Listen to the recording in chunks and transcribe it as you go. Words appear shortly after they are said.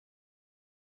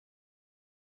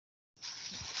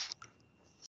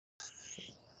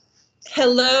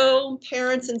Hello,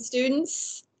 parents and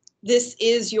students. This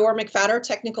is your McFatter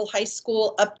Technical High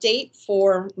School update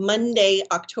for Monday,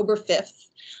 October 5th.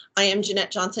 I am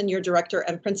Jeanette Johnson, your director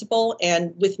and principal,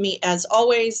 and with me, as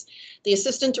always, the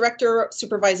assistant director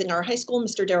supervising our high school,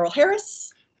 Mr. Darrell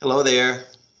Harris. Hello there.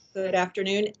 Good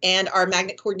afternoon. And our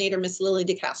magnet coordinator, Miss Lily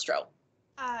DeCastro.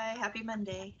 Hi, happy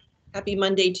Monday. Happy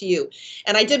Monday to you.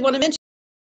 And I did want to mention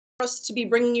us to be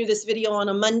bringing you this video on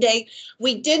a Monday.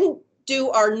 We didn't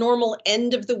do our normal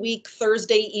end of the week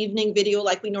Thursday evening video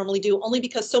like we normally do, only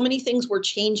because so many things were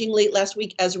changing late last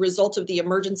week as a result of the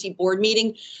emergency board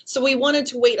meeting. So we wanted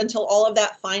to wait until all of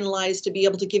that finalized to be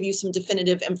able to give you some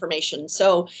definitive information.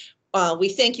 So we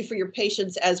thank you for your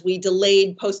patience as we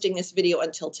delayed posting this video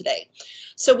until today.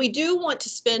 So we do want to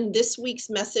spend this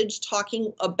week's message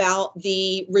talking about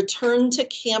the return to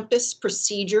campus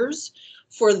procedures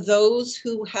for those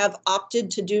who have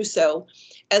opted to do so,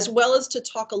 as well as to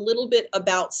talk a little bit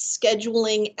about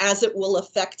scheduling as it will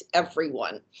affect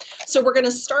everyone. So we're going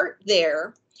to start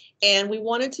there, and we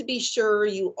wanted to be sure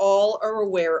you all are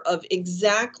aware of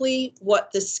exactly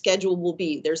what the schedule will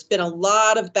be. There's been a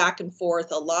lot of back and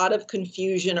forth, a lot of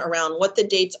confusion around what the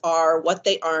dates are, what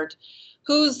they aren't,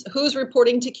 who's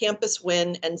reporting to campus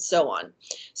when, and so on.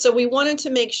 So we wanted to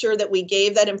make sure that we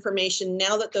gave that information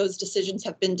now that those decisions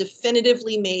have been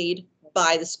definitively made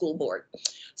by the school board.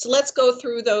 So let's go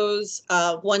through those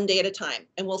one day at a time,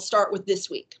 and we'll start with this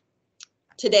week.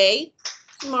 Today,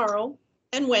 tomorrow,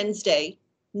 and Wednesday,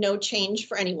 no change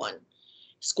for anyone.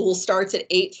 School starts at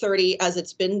 8:30 as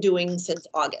it's been doing since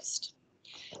August.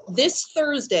 This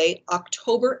Thursday,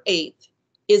 October 8th,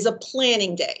 is a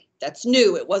planning day. That's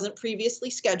new. It wasn't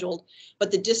previously scheduled, but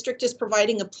the district is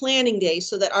providing a planning day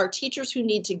so that our teachers who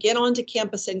need to get onto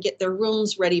campus and get their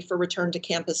rooms ready for return to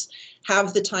campus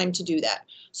have the time to do that.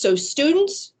 So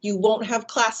students, you won't have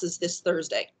classes this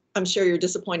Thursday. I'm sure you're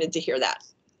disappointed to hear that.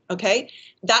 Okay,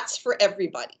 that's for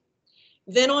everybody.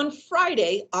 Then on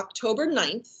Friday, October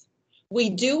 9th,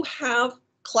 we do have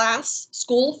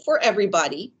school for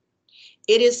everybody.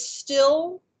 It is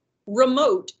still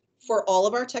remote for all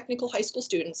of our technical high school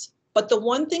students. But the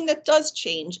one thing that does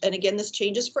change, and again, this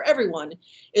changes for everyone,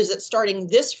 is that starting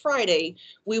this Friday,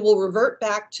 we will revert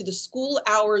back to the school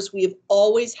hours we have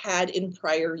always had in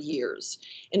prior years.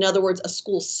 In other words, a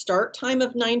school start time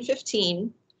of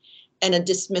 9:15 and a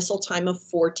dismissal time of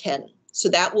 4:10. So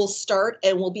that will start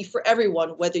and will be for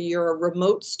everyone, whether you're a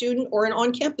remote student or an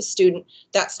on-campus student.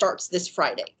 That starts this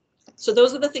Friday. So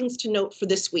those are the things to note for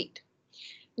this week.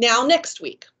 Now, next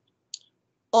week.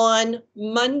 On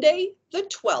Monday, the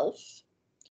 12th,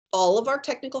 all of our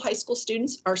technical high school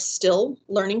students are still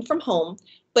learning from home,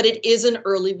 but it is an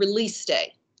early release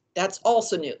day. That's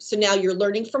also new. So now you're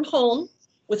learning from home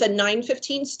with a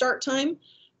 9:15 start time,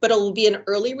 but it'll be an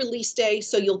early release day.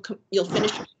 So you'll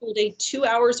finish your school day 2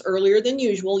 hours earlier than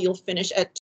usual. You'll finish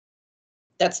at 2.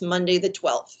 That's Monday, the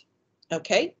 12th.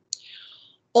 Okay.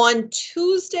 On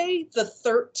Tuesday, the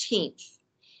 13th,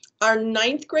 our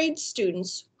 9th grade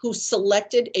students who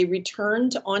selected a return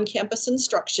to on-campus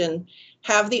instruction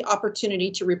have the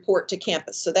opportunity to report to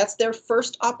campus. So that's their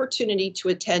first opportunity to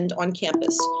attend on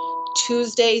campus,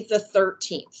 Tuesday the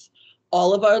 13th.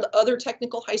 All of our other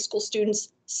technical high school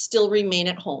students still remain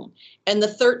at home. And the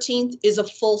 13th is a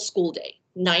full school day,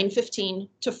 9:15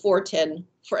 to 4:10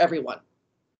 for everyone.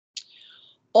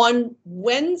 On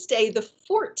Wednesday the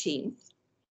 14th,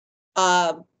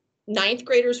 9th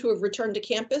graders who have returned to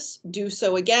campus do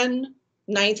so again.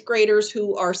 9th graders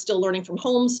who are still learning from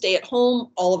home stay at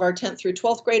home. All of our 10th through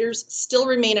 12th graders still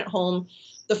remain at home.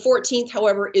 The 14th,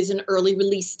 however, is an early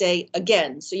release day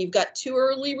again. So you've got 2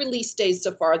 early release days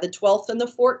so far, the 12th and the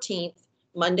 14th,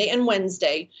 Monday and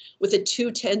Wednesday, with a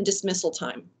 2:10 dismissal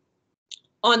time.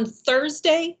 On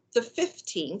Thursday, the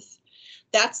 15th,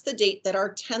 that's the date that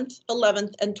our 10th,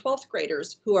 11th, and 12th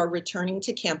graders who are returning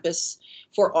to campus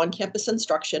for on-campus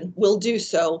instruction will do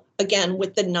so, again,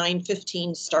 with the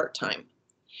 9:15 start time.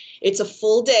 It's a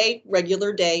full day,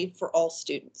 regular day for all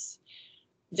students.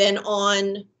 Then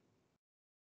on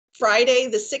Friday,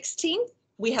 the 16th,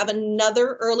 we have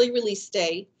another early release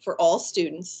day for all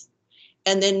students.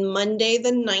 And then Monday,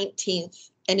 the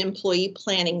 19th, an employee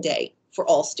planning day for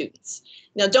all students.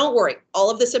 Now, don't worry,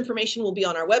 all of this information will be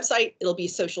on our website. It'll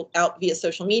be out via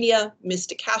social media. Ms.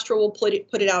 DeCastro will put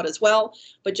it out as well.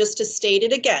 But just to state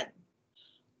it again,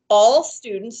 all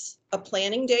students, a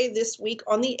planning day this week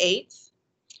on the 8th,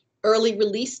 early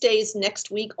release days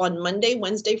next week on Monday,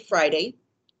 Wednesday, Friday,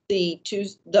 the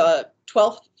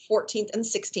 12th, 14th, and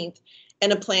 16th,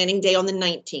 and a planning day on the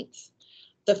 19th.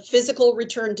 The physical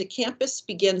return to campus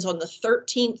begins on the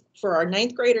 13th for our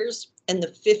 9th graders and the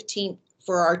 15th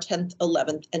for our 10th,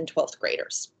 11th, and 12th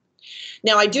graders.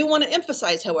 Now, I do want to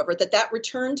emphasize, however, that that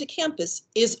return to campus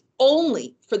is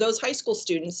only for those high school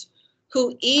students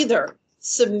who either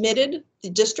submitted the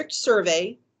district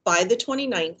survey by the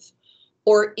 29th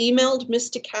or emailed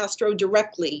Ms. DeCastro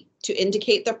directly to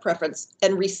indicate their preference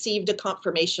and received a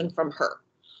confirmation from her.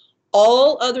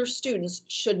 All other students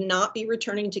should not be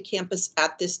returning to campus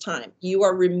at this time. You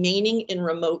are remaining in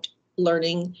remote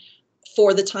learning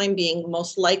for the time being,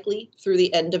 most likely through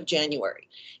the end of January.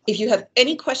 If you have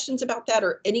any questions about that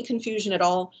or any confusion at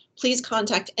all, please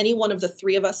contact any one of the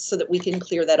three of us so that we can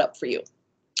clear that up for you.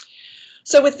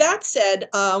 So with that said,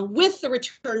 with the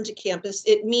return to campus,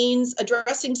 it means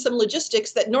addressing some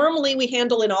logistics that normally we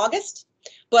handle in August,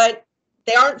 but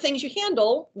they aren't things you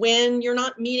handle when you're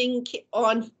not meeting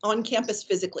on campus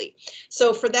physically.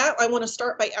 So for that, I want to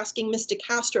start by asking Ms.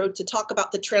 DeCastro to talk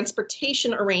about the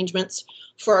transportation arrangements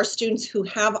for our students who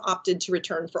have opted to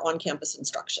return for on-campus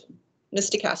instruction. Ms.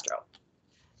 DeCastro.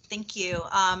 Thank you.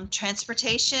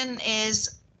 Transportation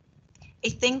is a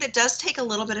thing that does take a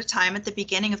little bit of time at the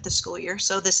beginning of the school year.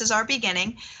 So this is our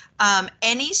beginning.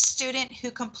 Any student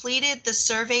who completed the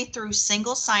survey through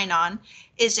single sign-on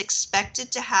is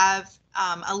expected to have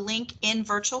a link in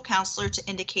virtual counselor to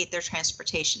indicate their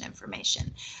transportation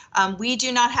information. We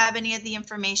do not have any of the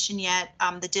information yet.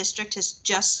 The district has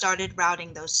just started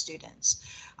routing those students.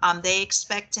 They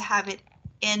expect to have it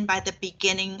in by the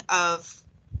beginning of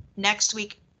next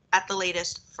week at the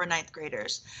latest for ninth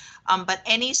graders. But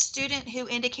any student who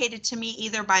indicated to me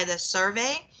either by the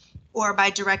survey or by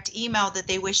direct email that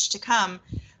they wish to come,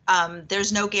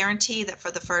 there's no guarantee that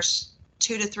for the first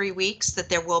 2 to 3 weeks that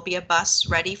there will be a bus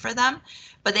ready for them,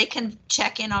 but they can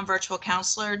check in on virtual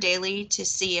counselor daily to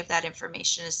see if that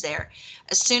information is there.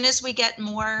 As soon as we get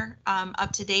more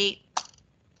up-to-date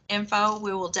info,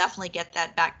 we will definitely get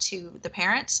that back to the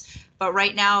parents. But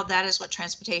right now, that is what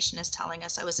transportation is telling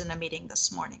us. I was in a meeting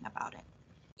this morning about it.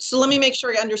 So let me make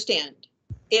sure I understand.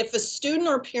 If a student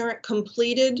or parent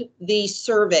completed the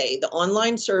survey, the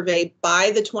online survey by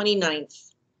the 29th,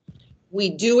 we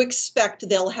do expect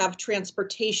they'll have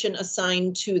transportation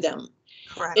assigned to them.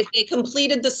 Correct. If they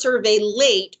completed the survey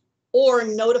late or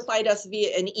notified us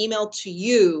via an email to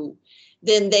you,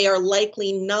 then they are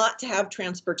likely not to have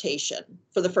transportation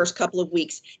for the first couple of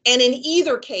weeks. And in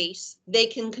either case, they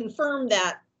can confirm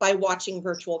that by watching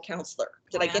virtual counselor.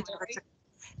 Did I get that right?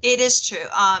 It is true.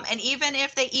 And even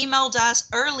if they emailed us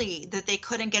early that they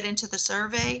couldn't get into the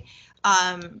survey,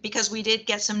 because we did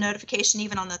get some notification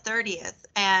even on the 30th,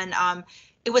 and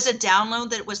it was a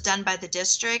download that was done by the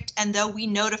district. And though we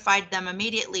notified them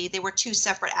immediately, they were 2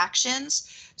 separate actions.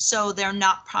 So they're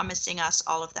not promising us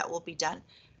all of that will be done.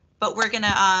 But we're going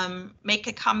to make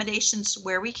accommodations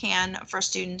where we can for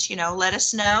students. You know, let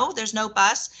us know there's no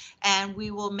bus, and we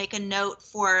will make a note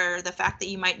for the fact that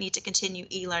you might need to continue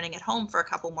e-learning at home for a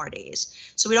couple more days,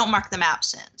 so we don't mark them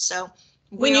absent. So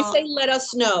when you say let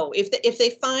us know, if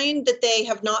they find that they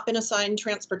have not been assigned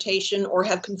transportation or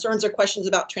have concerns or questions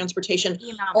about transportation,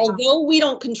 although we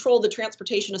don't control the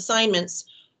transportation assignments,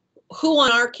 who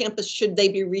on our campus should they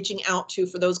be reaching out to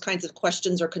for those kinds of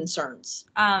questions or concerns?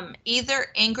 Either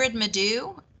Ingrid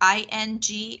Madoo,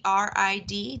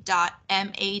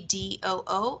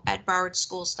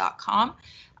 ingrid.madoo@browardschools.com,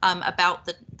 about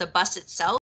the bus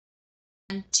itself.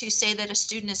 And to say that a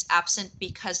student is absent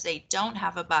because they don't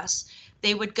have a bus,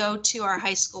 they would go to our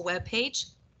high school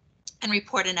webpage and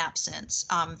report an absence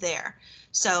there,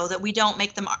 so that we don't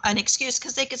make them an excuse,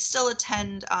 because they could still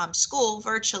attend school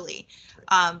virtually.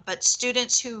 But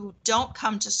students who don't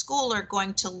come to school are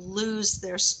going to lose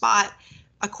their spot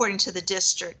according to the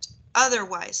district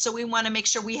otherwise. So we want to make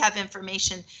sure we have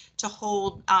information to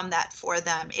hold that for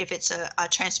them if it's a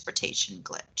transportation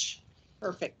glitch.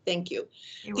 Perfect, thank you.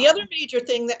 You're The welcome. other major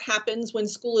thing that happens when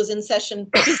school is in session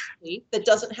physically, that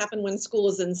doesn't happen when school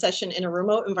is in session in a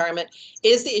remote environment,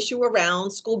 is the issue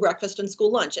around school breakfast and school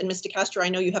lunch. And Ms. DeCastro, I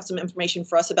know you have some information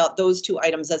for us about those 2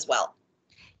 items as well.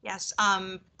 Yes,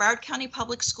 Broward County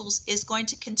Public Schools is going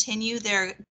to continue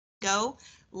their go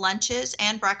lunches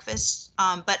and breakfasts,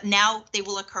 but now they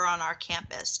will occur on our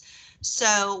campus.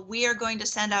 So we are going to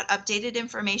send out updated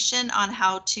information on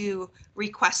how to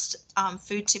request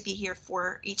food to be here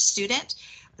for each student.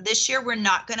 This year, we're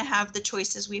not going to have the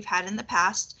choices we've had in the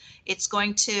past. It's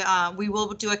going to, we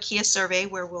will do a KIA survey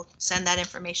where we'll send that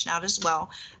information out as well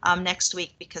next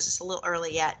week, because it's a little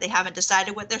early yet. They haven't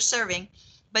decided what they're serving,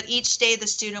 but each day the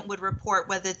student would report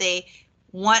whether they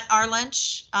want our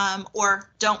lunch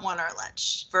or don't want our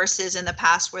lunch, versus in the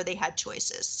past where they had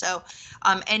choices. So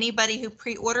anybody who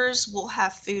pre-orders will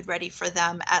have food ready for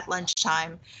them at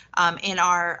lunchtime in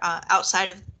our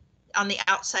on the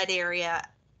outside area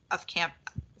of camp,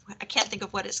 I can't think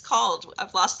of what it's called.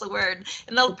 I've lost the word.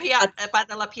 In the by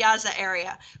the La Piazza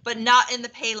area, but not in the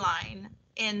pay line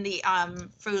in the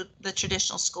for the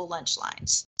traditional school lunch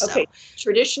lines. So. Okay,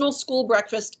 traditional school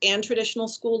breakfast and traditional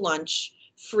school lunch,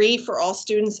 free for all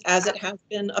students as it has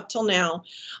been up till now.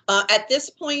 At this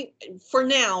point, for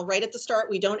now, right at the start,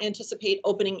 we don't anticipate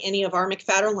opening any of our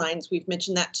McFatter lines. We've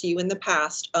mentioned that to you in the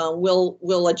past.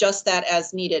 We'll adjust that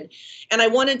as needed. And I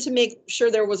wanted to make sure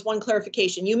there was one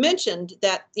clarification. You mentioned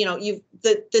that, you know,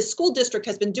 the school district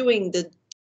has been doing the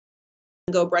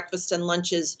go breakfast and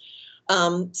lunches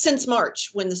since March,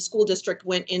 when the school district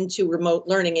went into remote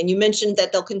learning. And you mentioned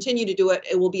that they'll continue to do it.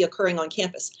 It will be occurring on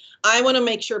campus. I want to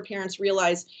make sure parents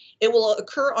realize it will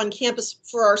occur on campus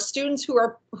for our students who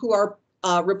are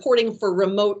reporting for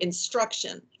remote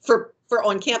instruction, for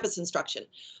on-campus instruction.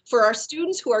 For our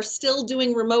students who are still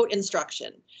doing remote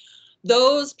instruction,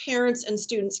 those parents and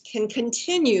students can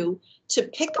continue to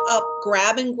pick up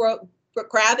grab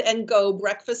and go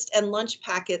breakfast and lunch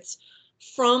packets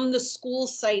from the school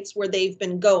sites where they've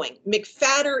been going.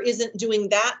 McFatter isn't doing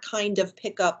that kind of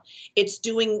pickup. It's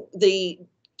doing the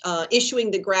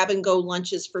issuing the grab and go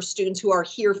lunches for students who are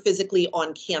here physically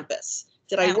on campus.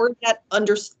 Did I word that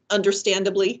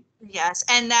understandably? Yes,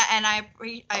 and I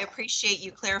appreciate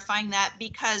you clarifying that,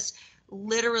 because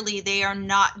literally they are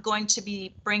not going to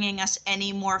be bringing us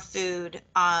any more food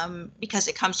because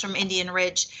it comes from Indian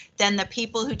Ridge than the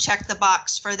people who check the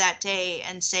box for that day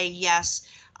and say yes,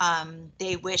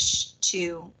 they wish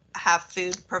to have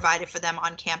food provided for them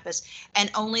on campus, and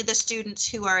only the students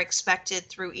who are expected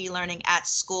through e-learning at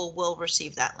school will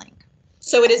receive that link.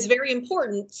 So it is very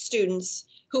important, students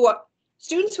who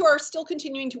are still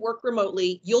continuing to work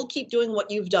remotely, you'll keep doing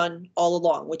what you've done all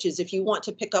along, which is if you want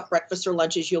to pick up breakfast or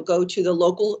lunches, you'll go to the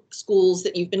local schools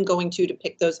that you've been going to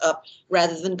pick those up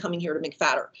rather than coming here to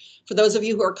McFatter. For those of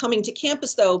you who are coming to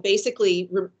campus, though, basically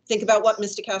think about what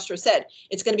Mr. Castro said.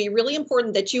 It's going to be really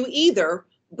important that you either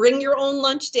bring your own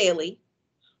lunch daily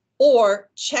or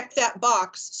check that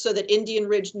box so that Indian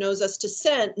Ridge knows to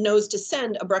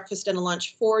send a breakfast and a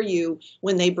lunch for you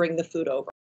when they bring the food over.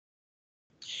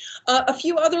 A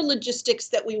few other logistics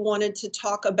that we wanted to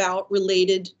talk about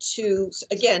related to,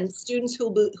 again, students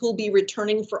who'll be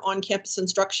returning for on-campus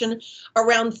instruction,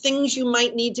 around things you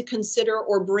might need to consider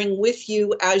or bring with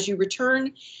you as you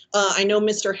return. I know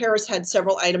Mr. Harris had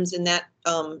several items in that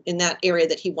area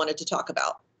that he wanted to talk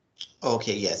about.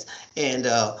 Okay, yes, and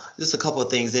just a couple of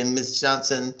things. And Ms.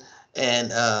 Johnson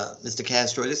and Mr.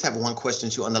 Castro, I just have one question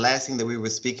too on the last thing that we were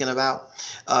speaking about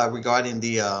regarding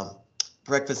the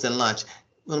breakfast and lunch.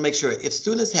 We want to make sure if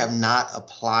students have not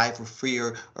applied for free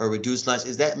or reduced lunch,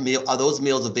 are those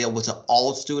meals available to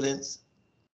all students?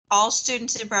 All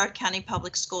students in Broward County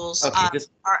Public Schools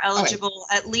are eligible,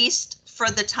 at least for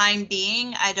the time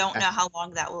being. I don't know how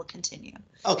long that will continue.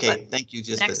 Okay, thank you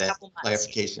just for that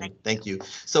clarification. Thank you.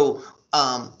 So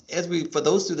for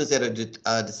those students that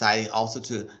are deciding also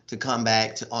to come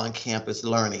back to on-campus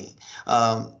learning,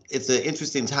 it's an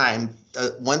interesting time.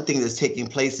 One thing that's taking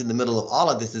place in the middle of all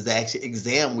of this is actually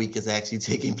exam week is actually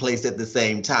taking place at the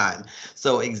same time.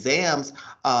 So exams,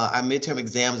 our midterm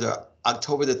exams are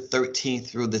October the 13th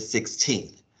through the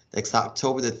 16th. That's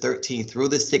October the 13th through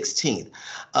the 16th.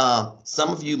 Some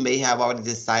of you may have already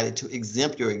decided to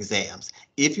exempt your exams.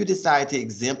 If you decide to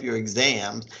exempt your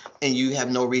exams and you have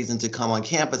no reason to come on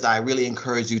campus, I really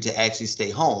encourage you to actually stay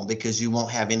home, because you won't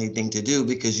have anything to do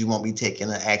because you won't be taking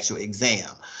an actual exam.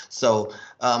 So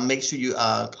make sure you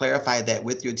clarify that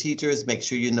with your teachers. Make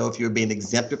sure you know if you're being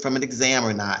exempted from an exam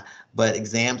or not. But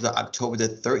exams are October the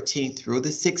 13th through the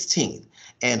 16th.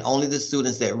 And only the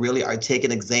students that really are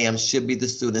taking exams should be the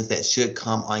students that should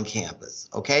come on campus,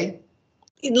 okay?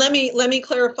 Let me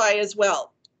clarify as well.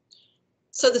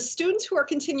 So the students who are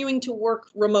continuing to work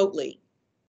remotely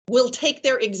will take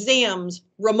their exams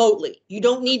remotely. You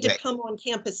don't need to come on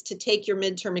campus to take your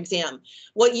midterm exam.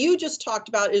 What you just talked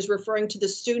about is referring to the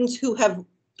students who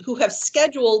have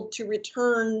scheduled to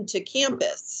return to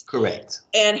campus. Correct.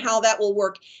 And how that will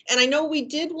work. And I know we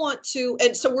did want to,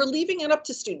 and so we're leaving it up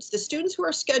to students. The students who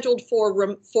are scheduled for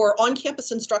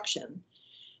on-campus instruction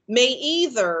may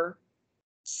either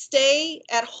stay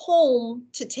at home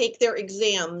to take their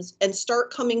exams and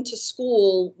start coming to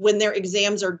school when their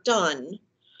exams are done.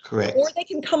 Correct. Or they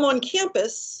can come on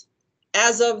campus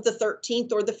as of the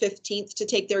 13th or the 15th to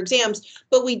take their exams.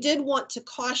 But we did want to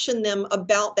caution them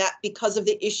about that because of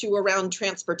the issue around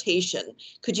transportation.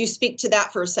 Could you speak to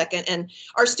that for a second? And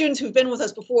our students who've been with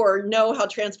us before know how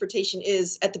transportation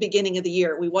is at the beginning of the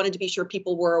year. We wanted to be sure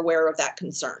people were aware of that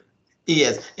concern.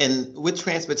 Yes, and with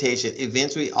transportation,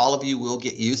 eventually all of you will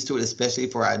get used to it, especially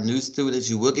for our new students.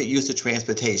 You will get used to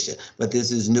transportation, but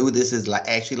this is new. This is like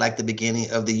actually like the beginning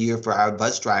of the year for our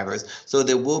bus drivers. So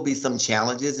there will be some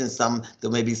challenges and there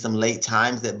may be some late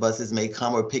times that buses may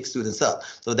come or pick students up.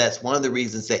 So that's one of the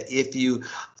reasons that if you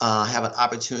have an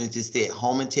opportunity to stay at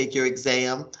home and take your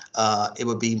exam, it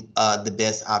would be the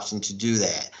best option to do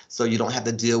that. So you don't have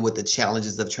to deal with the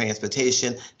challenges of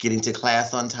transportation, getting to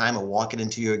class on time, or walking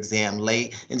into your exam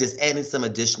late, and just adding some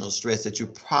additional stress that you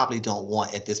probably don't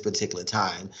want at this particular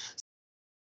time.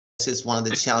 That's just one of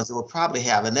the challenges we'll probably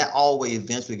have, and that all will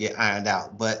eventually get ironed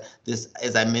out. But this,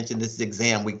 as I mentioned, this is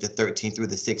exam week, the 13th through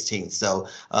the 16th. So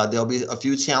there'll be a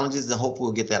few challenges, and hopefully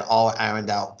we'll get that all ironed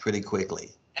out pretty quickly.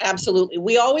 Absolutely.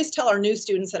 We always tell our new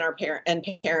students and our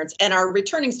parents and our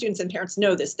returning students and parents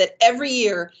know this, that every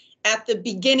year at the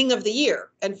beginning of the year,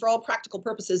 and for all practical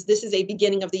purposes, this is a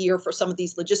beginning of the year for some of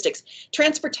these logistics.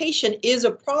 Transportation is a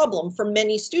problem for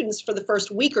many students for the first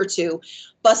week or two.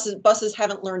 Buses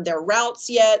haven't learned their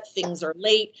routes yet. Things are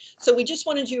late. So we just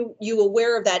wanted you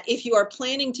aware of that. If you are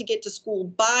planning to get to school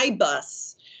by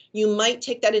bus, you might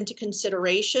take that into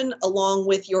consideration along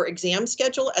with your exam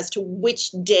schedule as to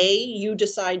which day you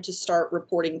decide to start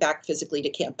reporting back physically to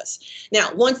campus.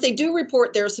 Now, once they do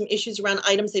report, there are some issues around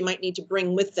items they might need to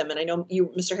bring with them. And I know you,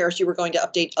 Mr. Harris, you were going to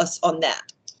update us on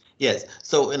that. Yes.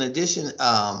 So in addition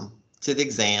to the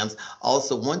exams,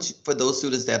 also for those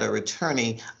students that are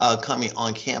returning, coming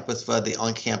on campus for the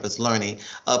on-campus learning,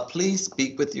 please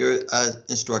speak with your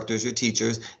instructors, your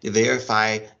teachers, to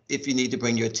verify if you need to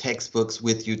bring your textbooks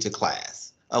with you to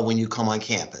class when you come on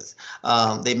campus.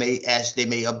 They may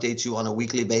update you on a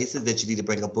weekly basis that you need to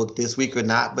bring a book this week or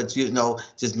not, but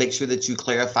just make sure that you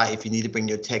clarify if you need to bring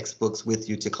your textbooks with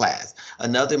you to class.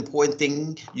 Another important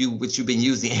thing which you've been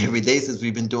using every day since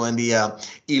we've been doing the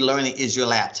e-learning is your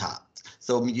laptop.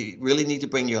 So you really need to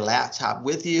bring your laptop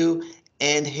with you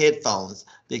and headphones,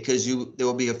 because there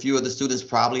will be a few of the students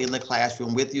probably in the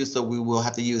classroom with you, so we will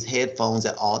have to use headphones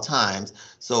at all times.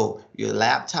 So your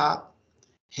laptop,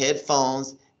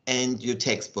 headphones, and your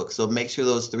textbook. So make sure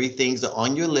those 3 things are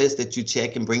on your list, that you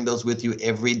check and bring those with you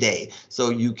every day so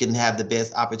you can have the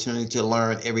best opportunity to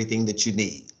learn everything that you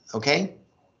need. Okay?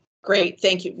 Great,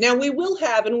 thank you. Now we will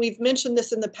have, and we've mentioned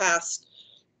this in the past,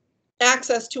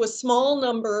 access to a small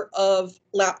number of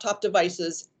laptop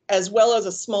devices as well as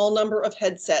a small number of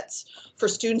headsets for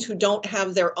students who don't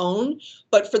have their own.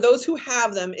 But for those who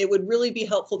have them, it would really be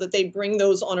helpful that they bring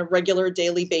those on a regular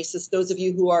daily basis, those of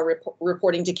you who are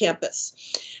reporting to campus.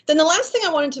 Then the last thing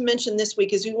I wanted to mention this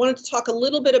week is we wanted to talk a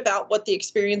little bit about what the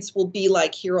experience will be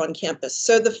like here on campus.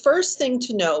 So the first thing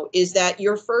to know is that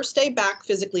your first day back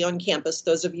physically on campus,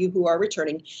 those of you who are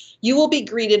returning, you will be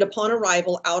greeted upon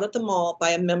arrival out at the mall by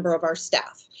a member of our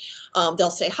staff.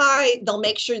 They'll say hi, they'll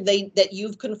make sure that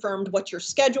you've confirmed what your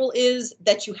schedule is,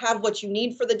 that you have what you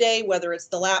need for the day, whether it's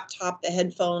the laptop, the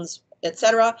headphones,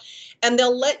 etc. And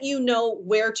they'll let you know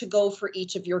where to go for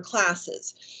each of your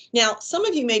classes. Now, some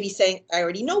of you may be saying, I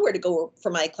already know where to go for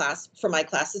my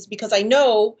classes because I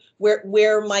know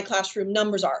where my classroom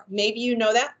numbers are. Maybe you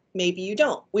know that. Maybe you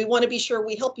don't. We want to be sure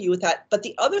we help you with that. But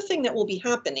the other thing that will be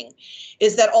happening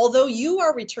is that although you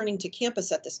are returning to campus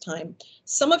at this time,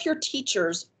 some of your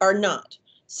teachers are not.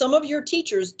 Some of your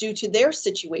teachers, due to their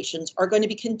situations, are going to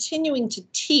be continuing to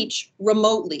teach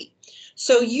remotely.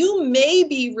 So you may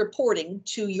be reporting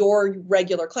to your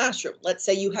regular classroom. Let's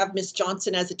say you have Miss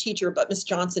Johnson as a teacher, but Miss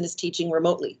Johnson is teaching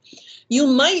remotely. You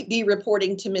might be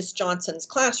reporting to Miss Johnson's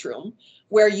classroom,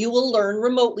 where you will learn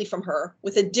remotely from her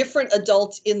with a different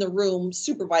adult in the room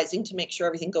supervising to make sure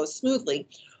everything goes smoothly.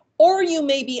 Or you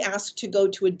may be asked to go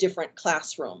to a different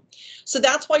classroom. So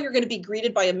that's why you're going to be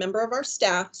greeted by a member of our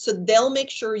staff. So they'll make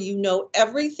sure you know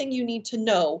everything you need to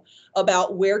know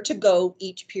about where to go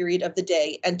each period of the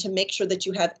day and to make sure that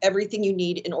you have everything you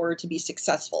need in order to be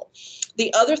successful.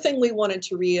 The other thing we wanted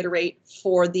to reiterate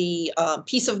for the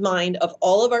peace of mind of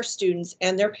all of our students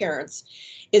and their parents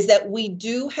is that we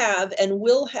do have and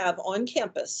will have on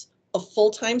campus a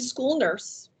full-time school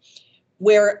nurse,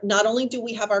 where not only do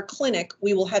we have our clinic,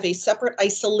 we will have a separate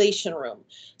isolation room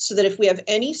so that if we have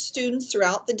any students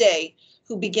throughout the day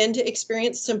who begin to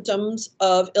experience symptoms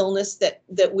of illness that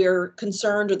we're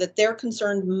concerned or that they're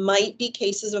concerned might be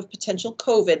cases of potential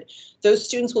COVID, those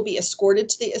students will be escorted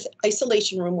to the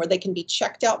isolation room where they can be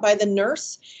checked out by the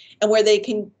nurse and where they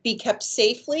can be kept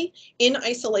safely in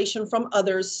isolation from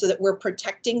others so that we're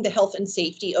protecting the health and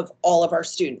safety of all of our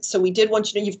students. So we did want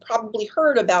you to know, you've probably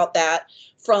heard about that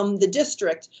from the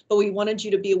district, but we wanted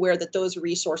you to be aware that those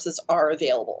resources are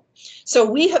available. So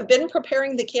we have been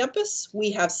preparing the campus. We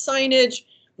have signage,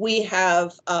 We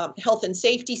have health and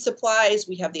safety supplies.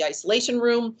 We have the isolation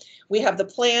room. We have the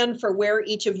plan for where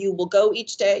each of you will go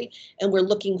each day. And we're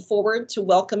looking forward to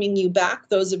welcoming you back,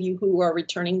 those of you who are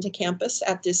returning to campus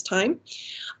at this time.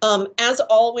 As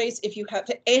always, if you have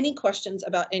any questions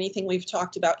about anything we've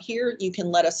talked about here, you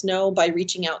can let us know by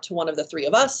reaching out to one of the three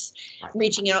of us,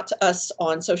 reaching out to us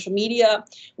on social media,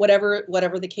 whatever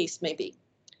the case may be.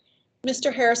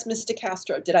 Mr. Harris, Mr.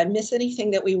 Castro, did I miss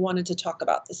anything that we wanted to talk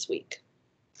about this week?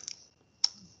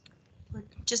 We're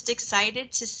just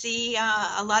excited to see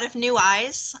a lot of new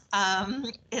eyes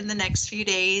in the next few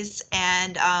days,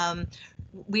 and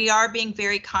we are being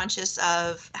very conscious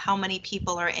of how many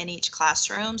people are in each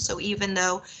classroom. So even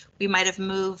though we might have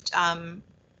moved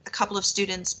a couple of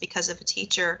students because of a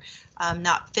teacher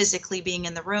not physically being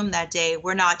in the room that day,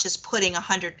 we're not just putting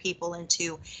 100 people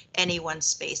into any one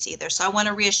space either. So I want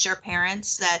to reassure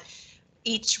parents that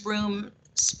each room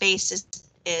space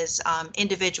is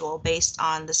individual based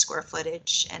on the square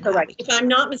footage. And correct. If I'm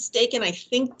not mistaken, I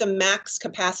think the max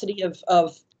capacity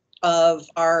of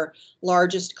our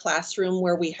largest classroom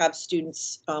where we have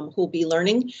students who'll be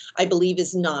learning, I believe,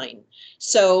 is 9.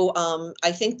 So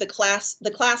I think the class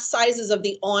sizes of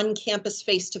the on-campus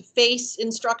face-to-face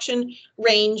instruction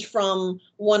range from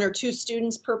 1 or 2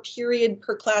 students per period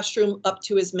per classroom up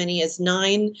to as many as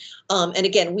 9. And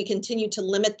again, we continue to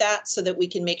limit that so that we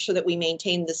can make sure that we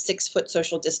maintain the 6-foot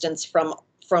social distance from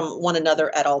one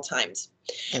another at all times.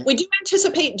 And we do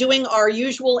anticipate doing our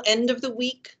usual end of the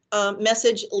week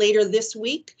message later this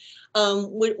week.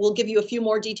 We'll give you a few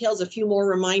more details, a few more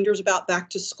reminders about back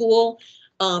to school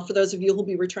for those of you who'll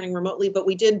be returning remotely. But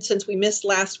we did, since we missed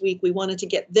last week, we wanted to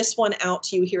get this one out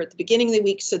to you here at the beginning of the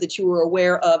week so that you were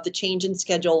aware of the change in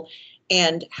schedule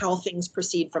and how things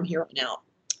proceed from here on out.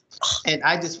 And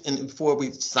before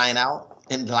we sign out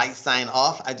and sign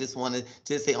off, I just wanted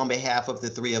to say on behalf of the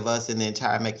 3 of us and the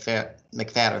entire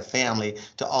McFatter family,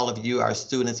 to all of you, our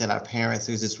students and our parents,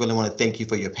 who just really want to thank you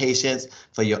for your patience,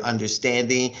 for your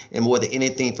understanding, and more than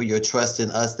anything, for your trust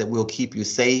in us that we'll keep you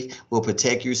safe, we'll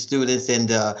protect your students,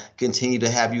 and continue to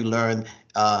have you learn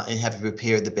and have you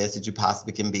prepared the best that you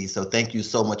possibly can be. So thank you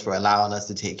so much for allowing us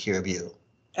to take care of you.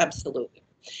 Absolutely.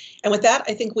 And with that,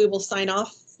 I think we will sign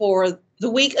off for the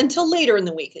week until later in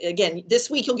the week. Again, this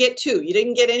week you'll get 2. You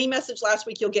didn't get any message last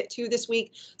week, you'll get 2 this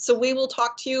week. So we will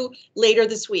talk to you later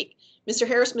this week. Mr.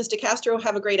 Harris, Mr. Castro,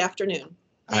 have a great afternoon.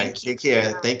 All right, take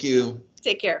care. Thank you.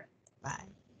 Take care. Bye.